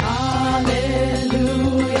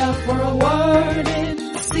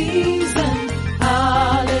season.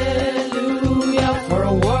 Hallelujah, for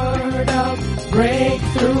a word of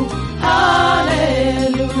breakthrough.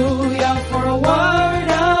 Hallelujah, for a word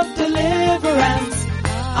of deliverance.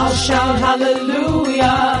 I'll shout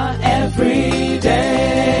hallelujah every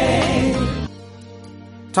day.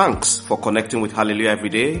 Thanks for connecting with Hallelujah every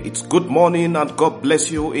day. It's good morning and God bless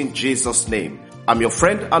you in Jesus' name. I'm your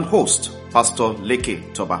friend and host, Pastor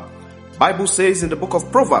Leke Toba. Bible says in the book of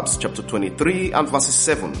Proverbs chapter 23 and verses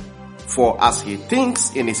 7, for as he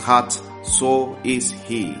thinks in his heart, so is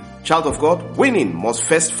he. Child of God, winning must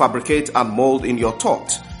first fabricate and mold in your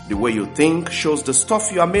thought. The way you think shows the stuff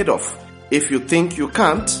you are made of. If you think you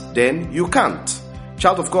can't, then you can't.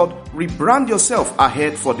 Child of God, rebrand yourself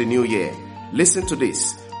ahead for the new year. Listen to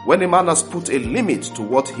this. When a man has put a limit to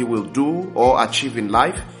what he will do or achieve in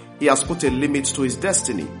life, he has put a limit to his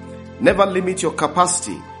destiny. Never limit your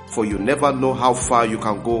capacity, for you never know how far you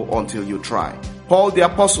can go until you try. Paul the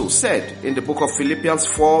Apostle said in the book of Philippians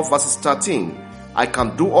 4 verses 13, I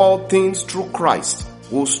can do all things through Christ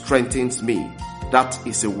who strengthens me. That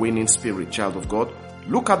is a winning spirit, child of God.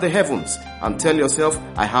 Look at the heavens and tell yourself,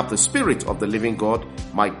 I have the Spirit of the living God.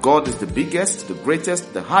 My God is the biggest, the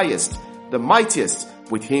greatest, the highest, the mightiest.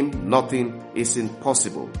 With him, nothing is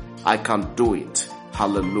impossible. I can do it.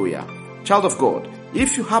 Hallelujah. Child of God,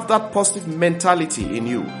 if you have that positive mentality in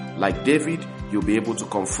you, like David, you'll be able to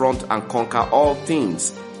confront and conquer all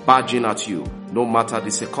things barging at you, no matter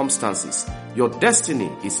the circumstances. Your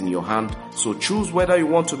destiny is in your hand, so choose whether you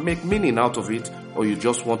want to make meaning out of it or you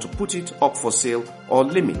just want to put it up for sale or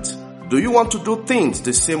limit. Do you want to do things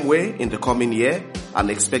the same way in the coming year and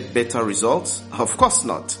expect better results? Of course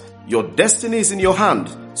not. Your destiny is in your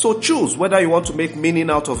hand, so choose whether you want to make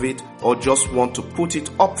meaning out of it or just want to put it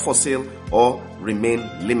up for sale or remain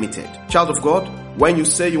limited. Child of God, when you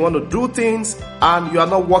say you want to do things and you are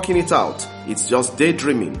not working it out, it's just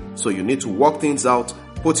daydreaming. So you need to work things out,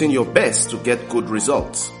 put in your best to get good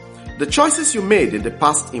results. The choices you made in the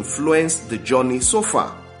past influenced the journey so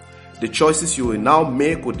far. The choices you will now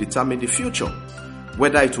make will determine the future,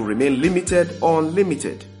 whether it will remain limited or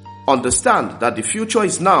unlimited. Understand that the future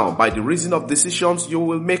is now by the reason of decisions you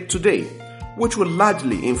will make today, which will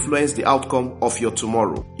largely influence the outcome of your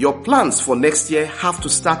tomorrow. Your plans for next year have to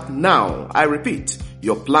start now. I repeat,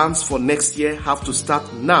 your plans for next year have to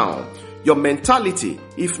start now. Your mentality,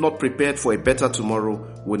 if not prepared for a better tomorrow,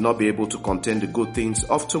 will not be able to contain the good things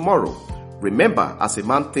of tomorrow. Remember, as a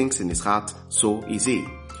man thinks in his heart, so is he.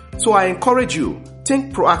 So I encourage you,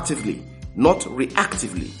 think proactively, not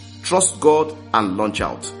reactively. Trust God and launch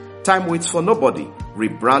out. Time waits for nobody.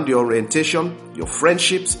 Rebrand your orientation, your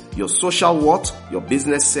friendships, your social worth, your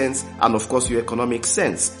business sense, and of course your economic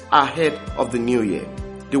sense ahead of the new year.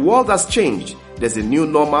 The world has changed. There's a new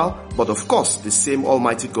normal, but of course the same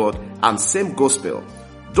Almighty God and same gospel.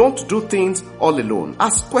 Don't do things all alone.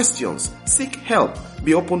 Ask questions, seek help,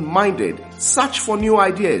 be open-minded, search for new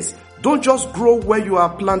ideas. Don't just grow where you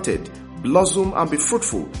are planted. Blossom and be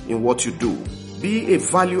fruitful in what you do. Be a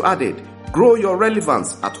value added. Grow your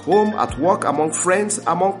relevance at home, at work, among friends,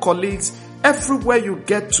 among colleagues, everywhere you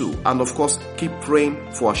get to. And of course, keep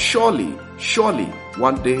praying for surely,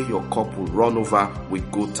 one day your cup will run over with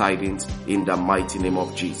good tidings in the mighty name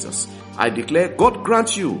of Jesus. I declare God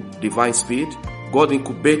grant you divine speed. God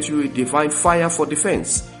incubate you with divine fire for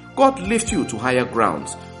defense. God lift you to higher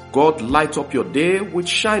grounds. God light up your day with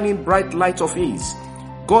shining bright light of ease.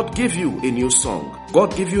 God give you a new song.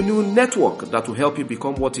 God give you a new network that will help you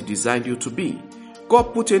become what He designed you to be.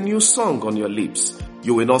 God put a new song on your lips.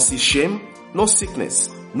 You will not see shame, no sickness,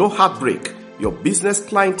 no heartbreak. Your business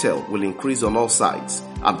clientele will increase on all sides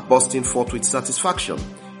and bursting forth with satisfaction.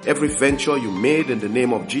 Every venture you made in the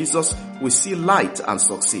name of Jesus will see light and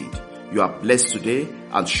succeed. You are blessed today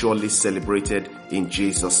and surely celebrated in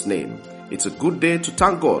Jesus' name. It's a good day to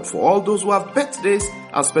thank God for all those who have birthdays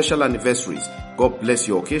and special anniversaries. God bless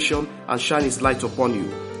your occasion and shine His light upon you.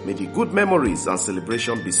 May the good memories and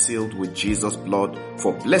celebration be sealed with Jesus' blood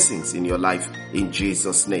for blessings in your life in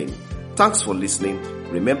Jesus' name. Thanks for listening.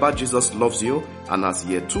 Remember, Jesus loves you, and as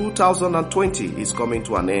year 2020 is coming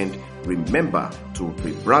to an end, remember to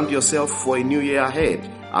rebrand yourself for a new year ahead.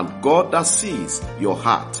 And God that sees your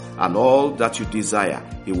heart and all that you desire,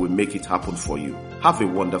 He will make it happen for you. Have a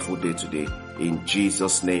wonderful day today. In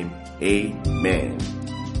Jesus' name, amen.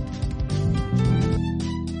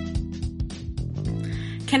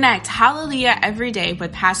 Connect Hallelujah every day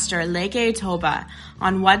with Pastor Leke Toba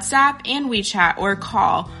on WhatsApp and WeChat or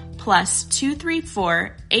call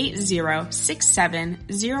 +234 8067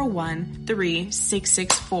 013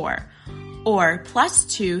 or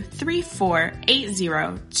 +234 80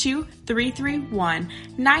 2331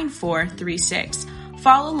 9436.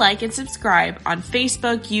 Follow, like, and subscribe on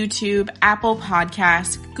Facebook, YouTube, Apple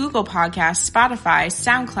Podcasts, Google Podcasts, Spotify,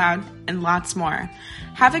 SoundCloud, and lots more.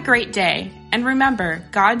 Have a great day, and remember,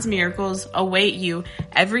 God's miracles await you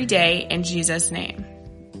every day in Jesus' name.